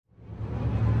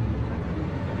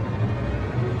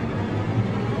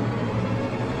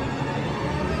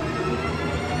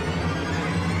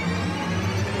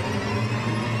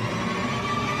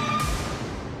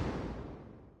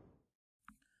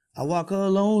I walk a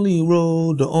lonely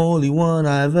road, the only one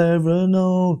I've ever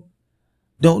known.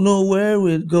 Don't know where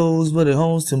it goes, but it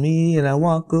homes to me, and I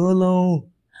walk alone.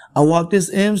 I walk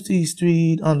this empty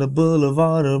street on the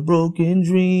boulevard of broken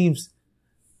dreams,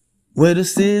 where the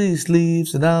city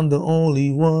sleeps, and I'm the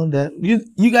only one that...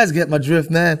 You guys get my drift,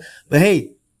 man. But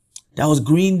hey, that was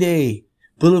Green Day,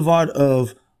 Boulevard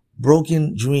of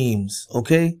Broken Dreams,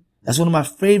 okay? That's one of my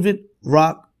favorite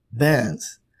rock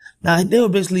bands. Now, they were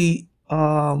basically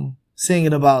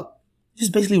singing about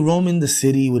just basically roaming the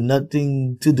city with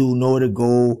nothing to do, nowhere to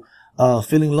go,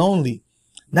 feeling lonely.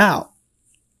 Now,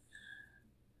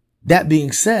 that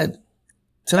being said,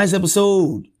 tonight's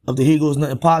episode of the Here Goes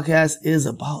Nothing podcast is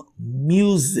about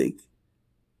music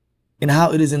and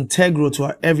how it is integral to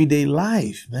our everyday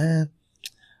life, man.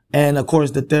 And of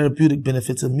course, the therapeutic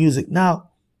benefits of music. Now,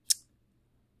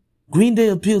 Green Day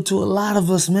appealed to a lot of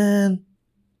us, man.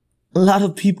 A lot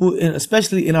of people,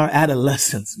 especially in our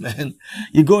adolescence, man.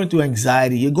 You're going through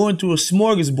anxiety. You're going through a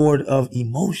smorgasbord of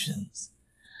emotions.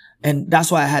 And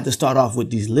that's why I had to start off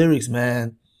with these lyrics,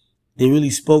 man. They really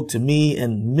spoke to me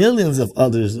and millions of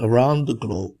others around the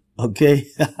globe. Okay.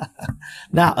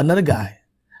 Now, another guy,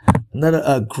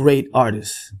 another great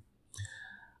artist.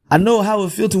 I know how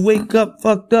it feels to wake up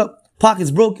fucked up, pockets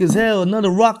broke as hell, another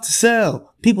rock to sell.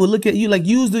 People look at you like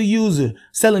use the user,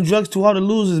 selling drugs to all the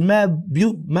losers, mad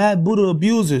Buddha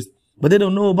abusers. But they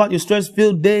don't know about your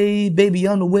stress-filled day, baby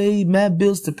on the way, mad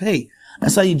bills to pay.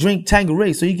 That's why you drink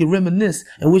Tanqueray, so you can reminisce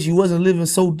and wish you wasn't living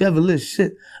so devilish.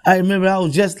 Shit, I remember I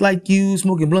was just like you,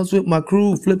 smoking blunts with my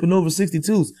crew, flipping over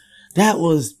 62s. That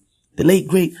was the late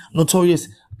great Notorious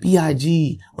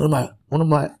B.I.G., one of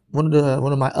my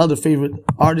other favorite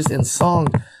artists and song,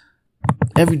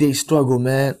 Everyday Struggle,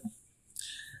 man.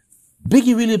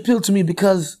 Biggie really appealed to me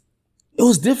because it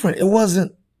was different. It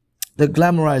wasn't the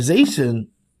glamorization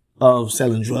of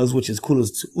selling drugs, which is cool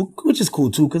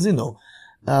too, because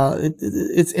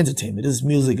it's entertainment, it's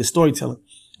music, it's storytelling.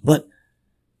 But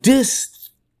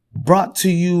this brought to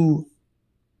you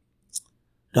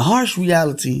the harsh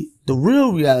reality, the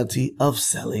real reality of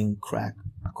selling crack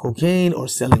cocaine or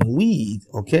selling weed.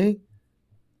 Okay,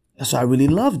 that's why I really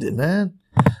loved it, man.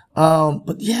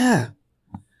 But yeah.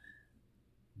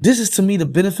 This is to me the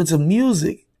benefits of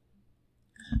music.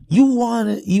 You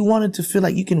wanted to feel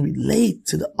like you can relate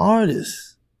to the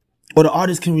artist, or the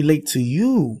artist can relate to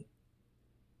you.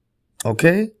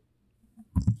 Okay?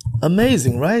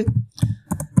 Amazing, right?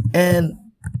 And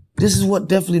this is what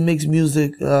definitely makes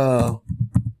music a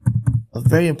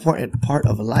very important part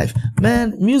of a life.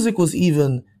 Man, music was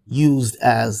even used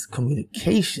as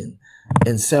communication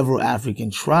in several African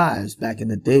tribes back in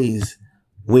the days.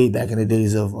 Way back in the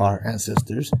days of our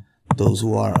ancestors, those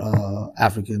who are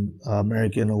African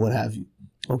American or what have you.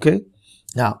 Okay.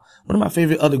 Now, one of my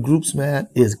favorite other groups, man,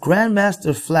 is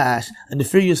Grandmaster Flash and the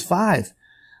Furious Five.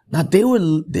 Now,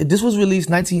 this was released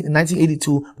in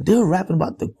 1982, but they were rapping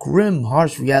about the grim,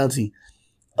 harsh reality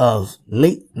of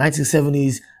late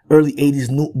 1970s, early 80s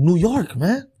New York,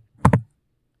 man.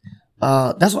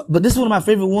 But this is one of my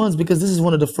favorite ones because this is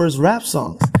one of the first rap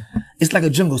songs. It's like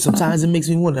a jungle. Sometimes it makes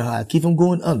me wonder how I keep from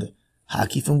going under.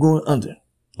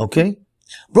 Okay?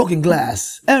 Broken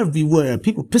glass everywhere.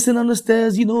 People pissing on the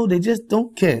stairs. They just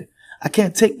don't care. I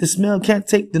can't take the smell. Can't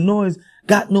take the noise.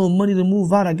 Got no money to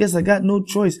move out. I guess I got no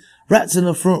choice. Rats in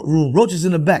the front room. Roaches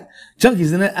in the back.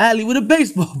 Junkies in the alley with a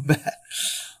baseball bat.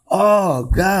 Oh,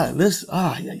 God. This is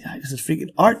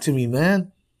freaking art to me,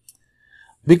 man.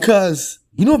 Because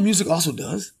you know what music also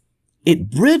does? It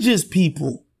bridges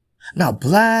people. Now,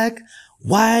 black,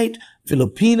 white,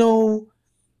 Filipino,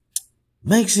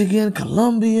 Mexican,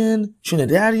 Colombian,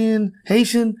 Trinidadian,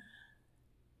 Haitian,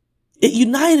 it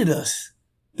united us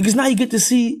because now you get to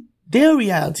see their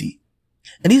reality.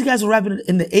 And these guys were rapping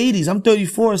in the 80s. I'm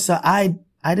 34, so I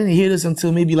didn't hear this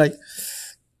until maybe like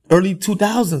early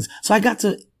 2000s. So I got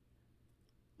to,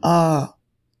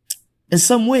 in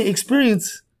some way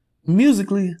experience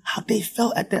musically how they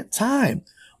felt at that time.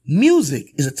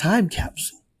 Music is a time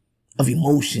capsule of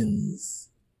emotions,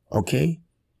 okay?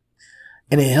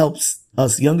 And it helps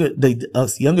us younger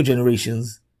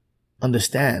generations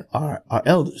understand our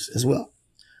elders as well.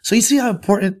 So you see how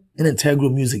important and integral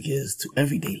music is to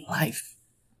everyday life.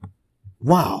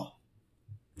 Wow.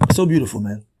 So beautiful,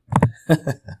 man.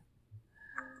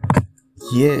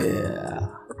 Yeah.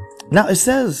 Now it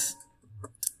says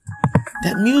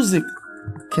that music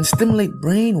can stimulate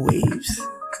brain waves,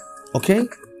 okay?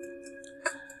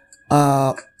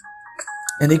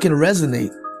 And it can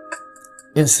resonate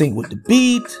in sync with the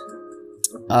beat.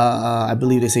 I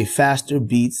believe they say faster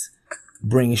beats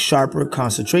bring sharper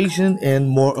concentration and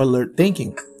more alert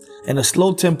thinking. and a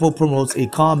slow tempo promotes a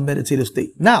calm meditative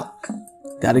state. Now,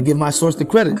 gotta give my source the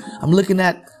credit. I'm looking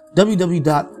at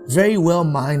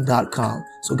www.verywellmind.com.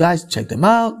 So guys, check them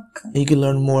out and you can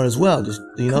learn more as well. Just,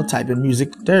 type in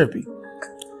music therapy.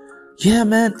 Yeah,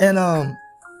 man. And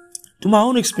through my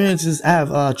own experiences, I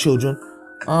have children.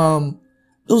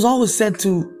 It was always said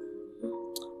to,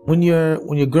 when your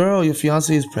girl, your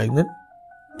fiance is pregnant,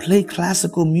 play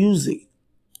classical music.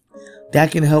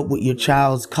 That can help with your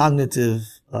child's cognitive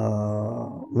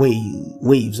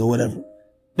waves or whatever.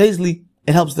 Basically,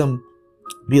 it helps them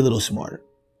be a little smarter.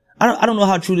 I don't know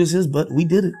how true this is, but we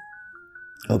did it.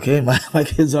 Okay, my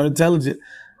kids are intelligent,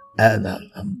 and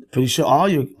I'm pretty sure all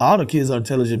the kids are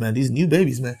intelligent, man. These new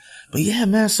babies, man. But yeah,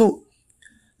 man. So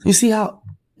you see how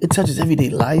it touches everyday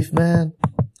life, man.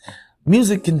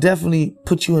 Music can definitely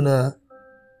put you in a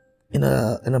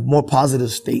more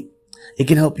positive state. It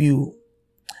can help you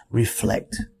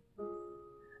reflect.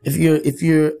 If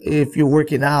you're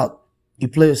working out, you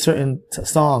play a certain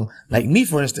song. Like me,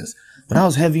 for instance. When I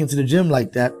was heavy into the gym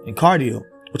like that, in cardio,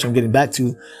 which I'm getting back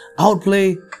to, I would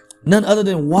play none other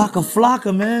than Waka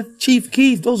Flocka, man. Chief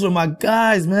Keef, those were my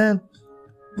guys, man.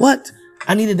 What?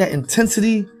 I needed that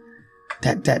intensity,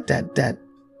 that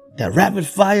rapid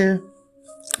fire.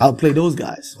 I would play those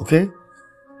guys, okay?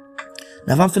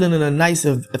 Now, if I'm feeling nice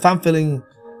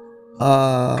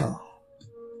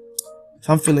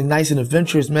and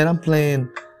adventurous, man, I'm playing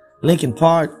Linkin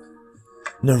Park,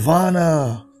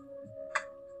 Nirvana,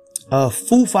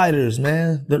 Foo Fighters,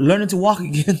 man. They're learning to walk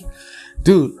again.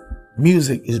 Dude,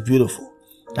 music is beautiful.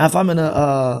 Now, if I'm in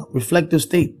a reflective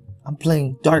state, I'm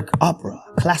playing dark opera,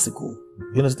 classical.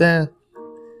 You understand?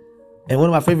 And one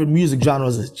of my favorite music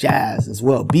genres is jazz as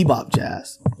well. Bebop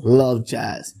jazz. Love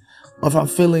jazz. Or if I'm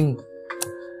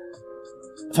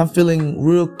feeling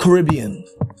real Caribbean,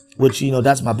 which,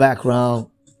 that's my background.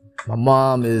 My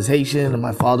mom is Haitian and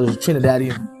my father is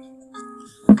Trinidadian.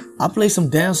 I'll play some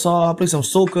dancehall, I'll play some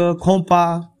soca,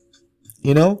 compa,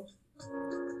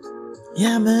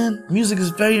 Yeah, man, music is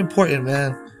very important,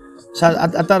 man. So I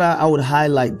thought I would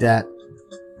highlight that,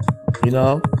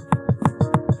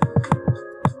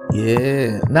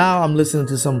 Yeah, now I'm listening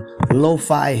to some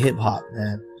lo-fi hip-hop,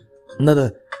 man.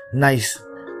 Another nice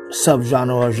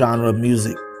subgenre or genre of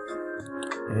music,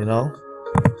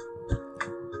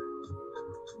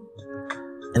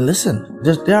 And listen,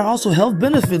 there are also health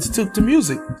benefits to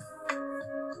music.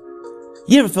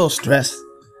 You ever felt stressed?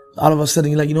 All of a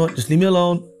sudden, you're like, you know what? Just leave me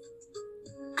alone.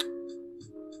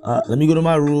 Let me go to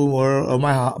my room or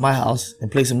my house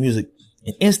and play some music.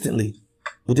 And instantly,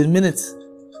 within minutes,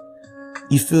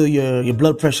 you feel your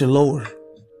blood pressure lower,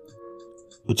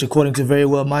 which according to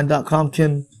verywellmind.com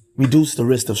can reduce the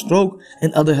risk of stroke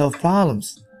and other health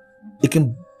problems. It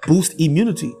can boost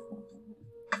immunity,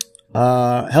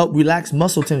 help relax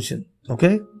muscle tension.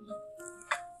 Okay?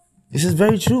 This is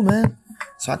very true, man.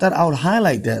 So I thought I would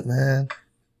highlight that, man.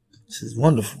 This is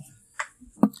wonderful.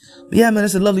 But yeah, man,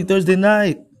 it's a lovely Thursday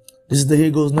night. This is the Here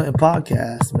Goes Nothing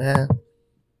podcast, man.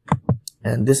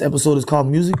 And this episode is called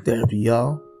Music Therapy,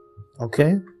 y'all.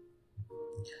 Okay?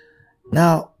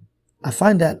 Now, I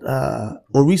find that,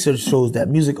 or research shows that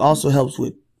music also helps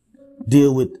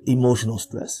deal with emotional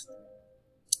stress.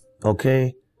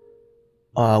 Okay?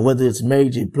 Whether it's Mary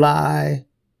J. Blige,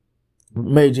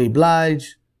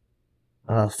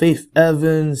 Faith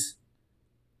Evans,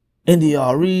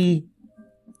 NDRE.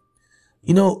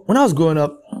 When I was growing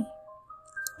up,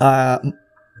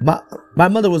 my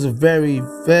mother was a very,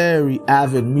 very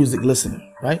avid music listener,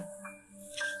 right?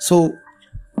 So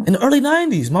in the early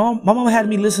 90s, my mom had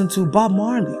me listen to Bob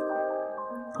Marley.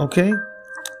 Okay?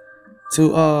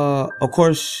 To, of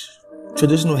course,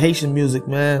 traditional Haitian music,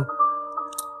 man.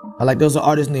 There was an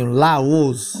artist named La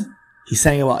Rose. He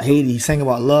sang about Haiti. He sang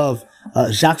about love.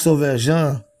 Jacques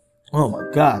Sauvageon. Oh my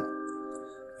God.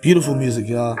 Beautiful music,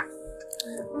 y'all.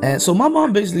 And so my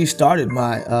mom basically started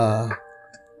my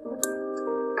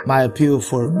appeal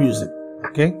for music.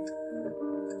 Okay?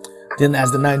 Then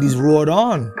as the 90s roared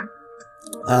on,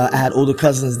 I had older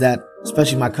cousins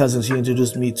especially my cousin, she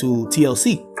introduced me to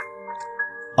TLC.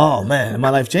 Oh man, my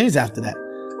life changed after that.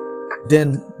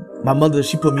 Then my mother,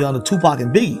 she put me on to Tupac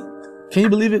and Biggie. Can you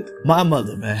believe it? My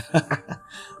mother, man.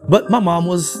 But my mom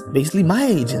was basically my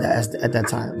age at that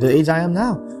time, the age I am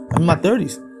now. I'm in my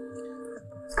 30s.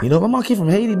 My mom came from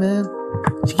Haiti, man.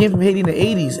 She came from Haiti in the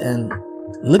 80s, and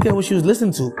look at what she was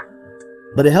listening to.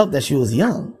 But it helped that she was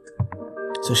young.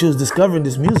 So she was discovering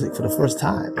this music for the first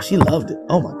time, and she loved it.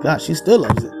 Oh my gosh, she still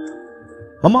loves it.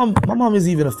 My mom is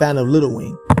even a fan of Lil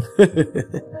Wayne.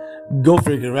 Go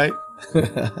figure, right?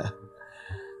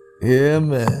 Yeah,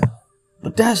 man.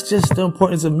 But that's just the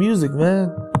importance of music,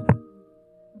 man.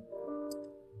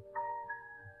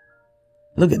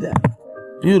 Look at that.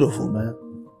 Beautiful, man.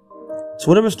 So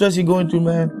whatever stress you're going through,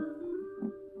 man,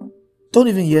 don't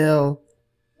even yell.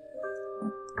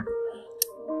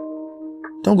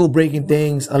 Don't go breaking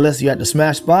things unless you're at the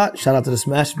smash spot. Shout out to the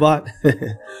smash spot. Put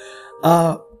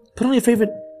on your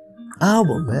favorite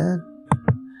album, man.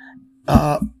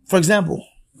 For example,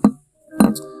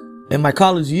 in my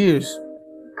college years,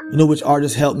 you know which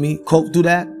artists helped me cope through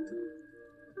that?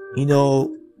 You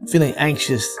know, feeling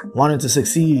anxious, wanting to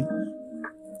succeed,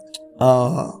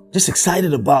 just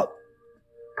excited about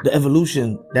the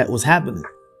evolution that was happening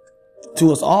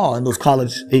to us all in those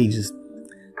college ages.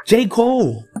 J.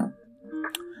 Cole,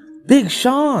 Big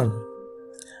Sean,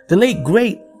 the late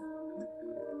great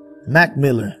Mac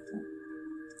Miller,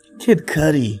 Kid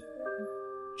Cudi,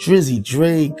 Drizzy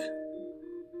Drake,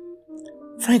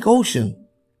 Frank Ocean,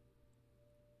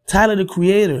 Tyler the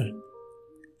Creator,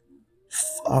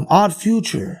 Odd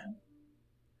Future,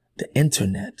 the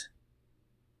Internet.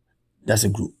 That's a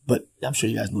group, but I'm sure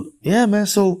you guys know them. Yeah, man.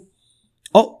 So,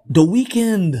 The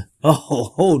Weeknd. The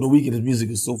Weeknd's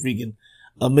music is so freaking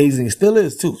amazing. Still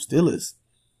is too. Still is.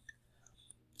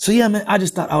 So yeah, man, I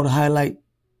just thought I would highlight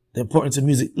the importance of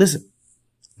music. Listen,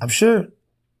 I'm sure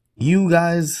you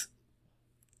guys,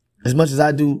 as much as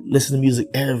I do, listen to music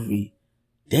every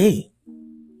day.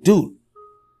 Dude,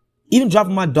 even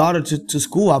dropping my daughter to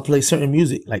school, I play certain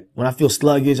music. Like when I feel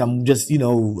sluggish, I'm just,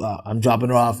 I'm dropping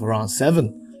her off around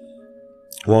 7.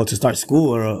 Well, to start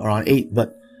school or around 8.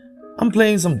 But I'm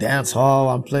playing some dance hall.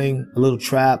 I'm playing a little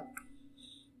trap.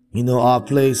 I'll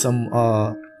play some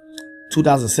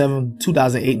 2007,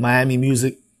 2008 Miami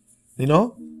music.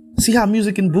 See how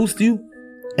music can boost you?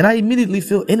 And I immediately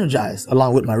feel energized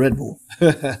along with my Red Bull.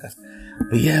 But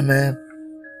yeah, man,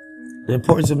 the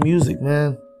importance of music,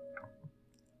 man.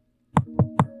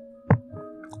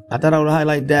 I thought I would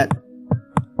highlight that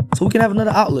so we can have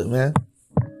another outlet, man.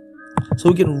 So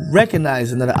we can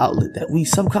recognize another outlet that we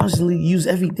subconsciously use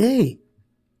every day.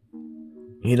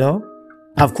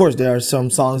 Of course, there are some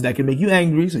songs that can make you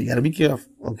angry, so you got to be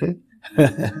careful, okay?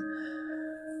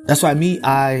 That's why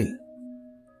I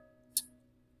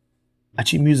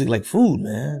treat music like food,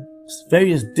 man. It's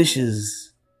various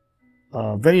dishes,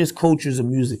 various cultures of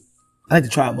music. I like to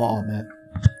try them all, man.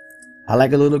 I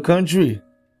like a little country,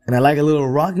 and I like a little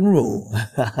rock and roll.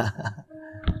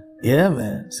 Yeah,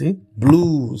 man. See?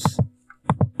 Blues,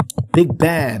 big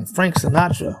band, Frank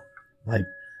Sinatra. Like,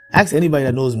 ask anybody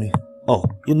that knows me. Oh,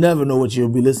 you'll never know what you'll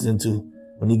be listening to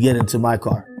when you get into my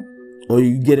car or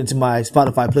you get into my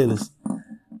Spotify playlist.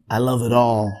 I love it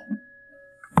all.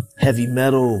 Heavy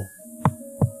metal.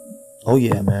 Oh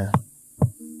yeah, man.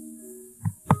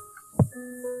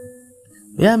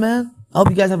 Yeah, man. I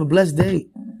hope you guys have a blessed day.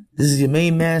 This is your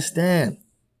main man, Stan.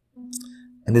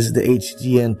 And this is the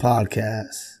HGN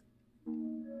Podcast.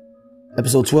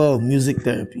 Episode 12, Music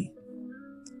Therapy.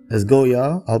 Let's go,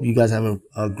 y'all. I hope you guys have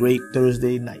a great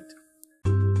Thursday night.